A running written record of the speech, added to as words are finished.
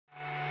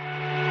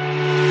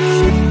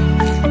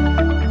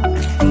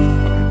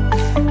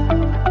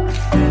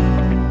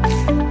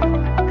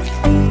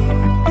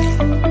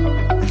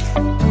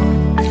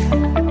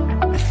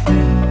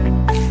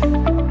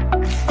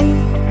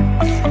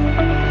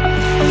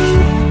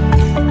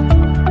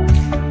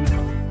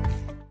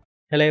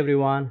Hello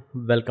everyone,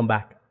 welcome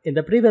back. In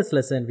the previous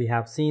lesson, we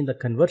have seen the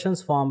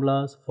conversions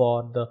formulas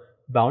for the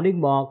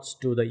bounding box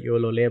to the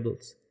YOLO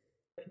labels.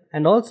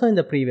 And also in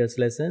the previous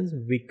lessons,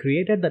 we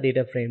created the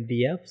data frame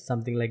df,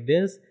 something like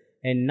this.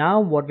 And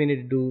now what we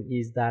need to do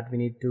is that we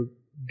need to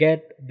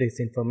get this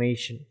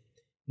information.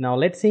 Now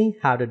let's see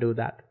how to do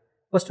that.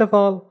 First of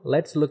all,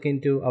 let's look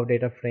into our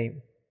data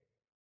frame.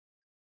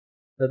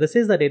 So this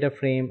is the data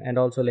frame, and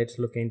also let's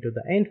look into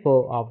the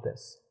info of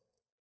this.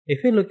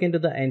 If we look into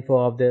the info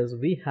of this,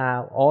 we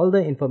have all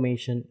the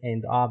information in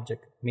the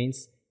object,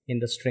 means in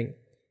the string.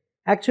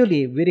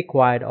 Actually, we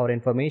required our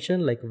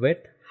information like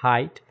width,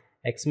 height,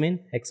 xmin,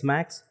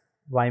 xmax,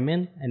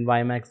 ymin and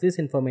ymax. This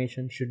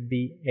information should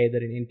be either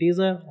in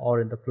integer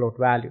or in the float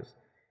values.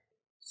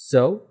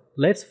 So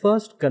let's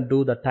first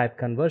do the type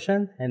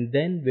conversion and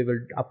then we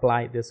will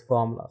apply these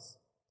formulas.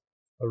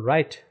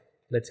 Alright,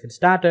 let's get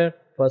started.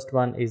 First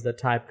one is the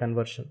type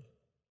conversion.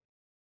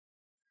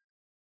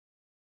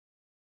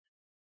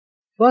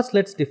 First,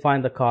 let's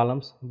define the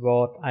columns.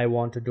 What I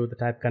want to do the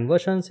type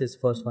conversions is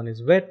first one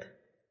is width,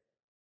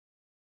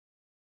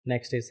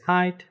 next is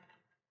height,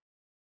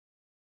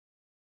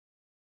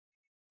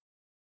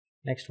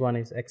 next one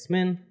is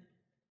xmin,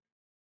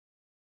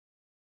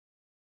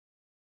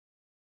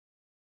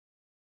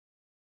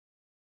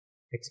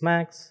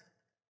 xmax,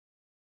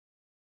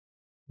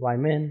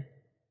 ymin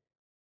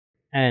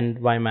and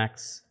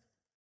ymax.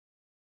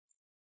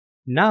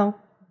 Now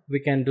we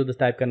can do the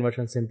type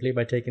conversion simply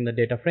by taking the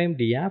data frame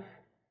df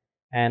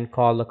and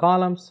call the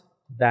columns.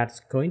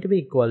 That's going to be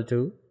equal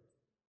to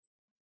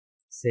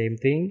same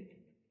thing,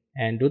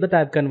 and do the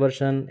type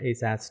conversion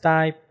is as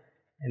type,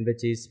 and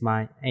which is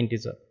my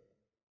integer.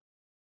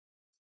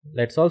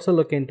 Let's also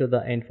look into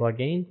the info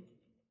again,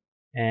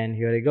 and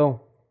here we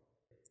go.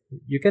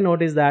 You can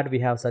notice that we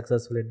have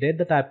successfully did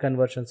the type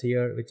conversions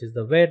here, which is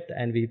the width,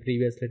 and we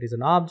previously it is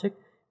an object.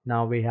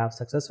 Now we have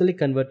successfully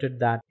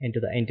converted that into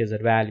the integer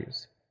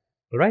values.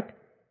 Alright,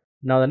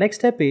 now the next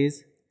step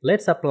is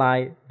let's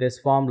apply these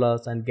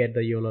formulas and get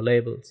the YOLO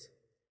labels.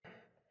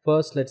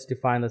 First, let's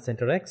define the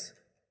center x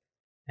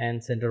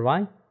and center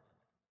y.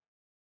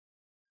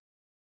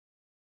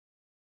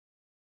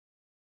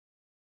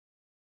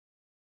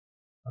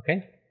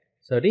 Okay,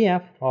 so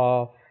df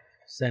of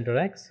center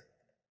x,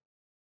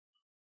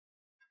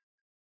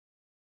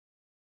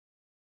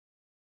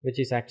 which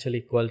is actually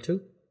equal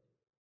to,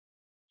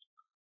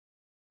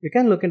 you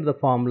can look into the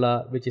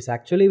formula, which is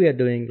actually we are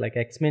doing like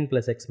xmin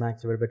plus xmax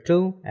divided by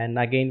 2, and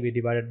again we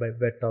divided by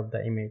width of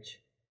the image.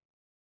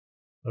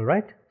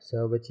 Alright,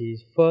 so which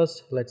is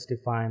first let's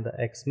define the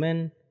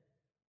xmin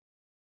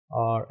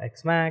or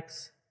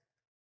xmax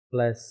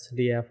plus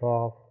df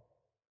of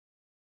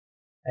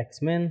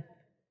xmin,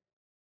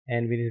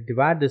 and we need to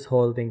divide this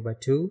whole thing by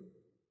 2,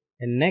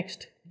 and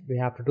next we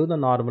have to do the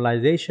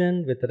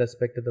normalization with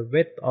respect to the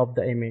width of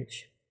the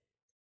image,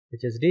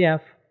 which is df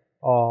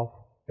of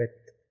width.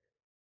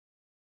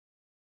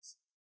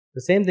 The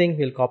same thing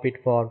we'll copy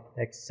it for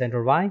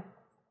center y,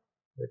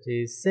 which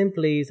is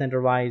simply center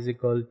y is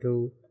equal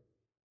to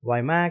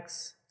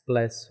ymax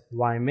plus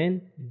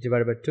ymin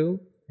divided by 2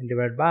 and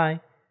divided by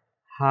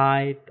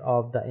height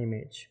of the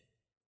image.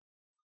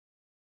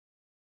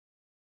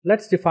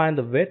 Let's define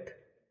the width.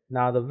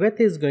 Now the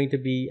width is going to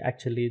be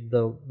actually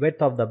the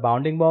width of the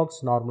bounding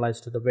box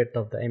normalized to the width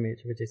of the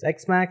image, which is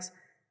xmax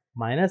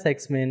minus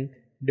xmin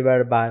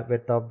divided by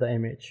width of the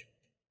image.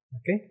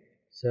 Okay,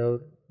 so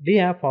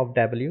df of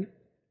w,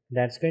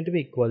 that's going to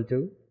be equal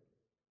to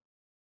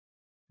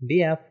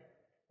df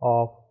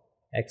of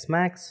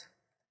xmax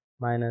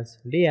minus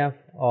df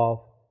of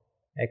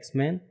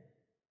xmin.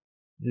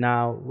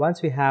 Now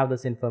once we have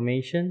this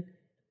information,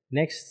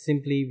 next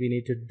simply we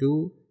need to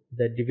do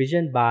the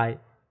division by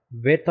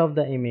width of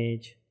the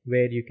image,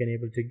 where you can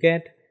able to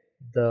get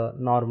the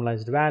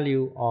normalized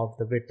value of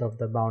the width of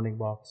the bounding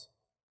box.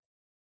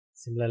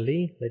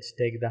 Similarly, let's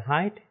take the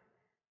height,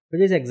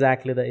 which is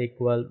exactly the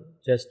equal,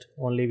 just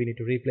only we need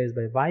to replace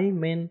by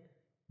ymin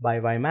by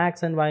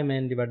ymax and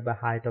ymin divided by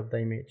height of the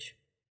image.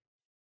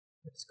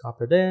 Let's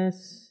copy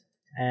this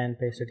and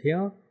paste it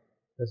here.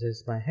 This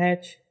is my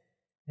h,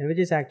 and which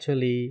is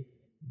actually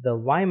the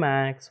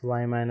ymax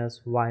y minus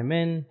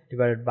ymin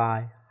divided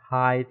by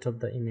height of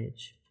the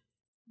image.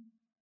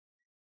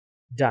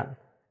 Done.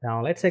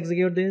 Now let's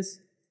execute this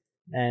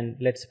and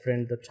let's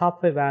print the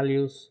top 5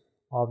 values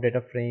of data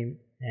frame,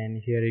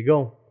 and here we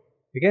go.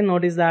 You can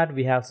notice that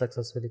we have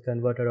successfully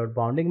converted our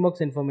bounding box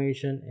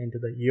information into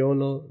the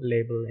YOLO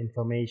label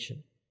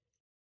information.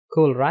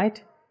 Cool, right?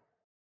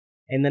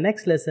 In the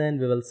next lesson,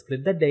 we will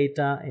split the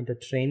data into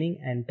training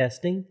and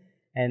testing,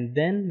 and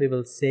then we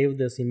will save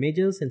those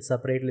images in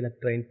separately the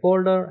train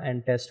folder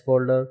and test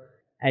folder,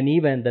 and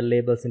even the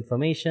labels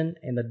information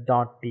in the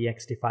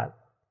 .txt file.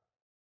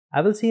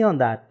 I will see you on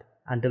that.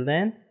 Until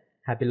then,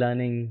 happy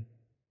learning.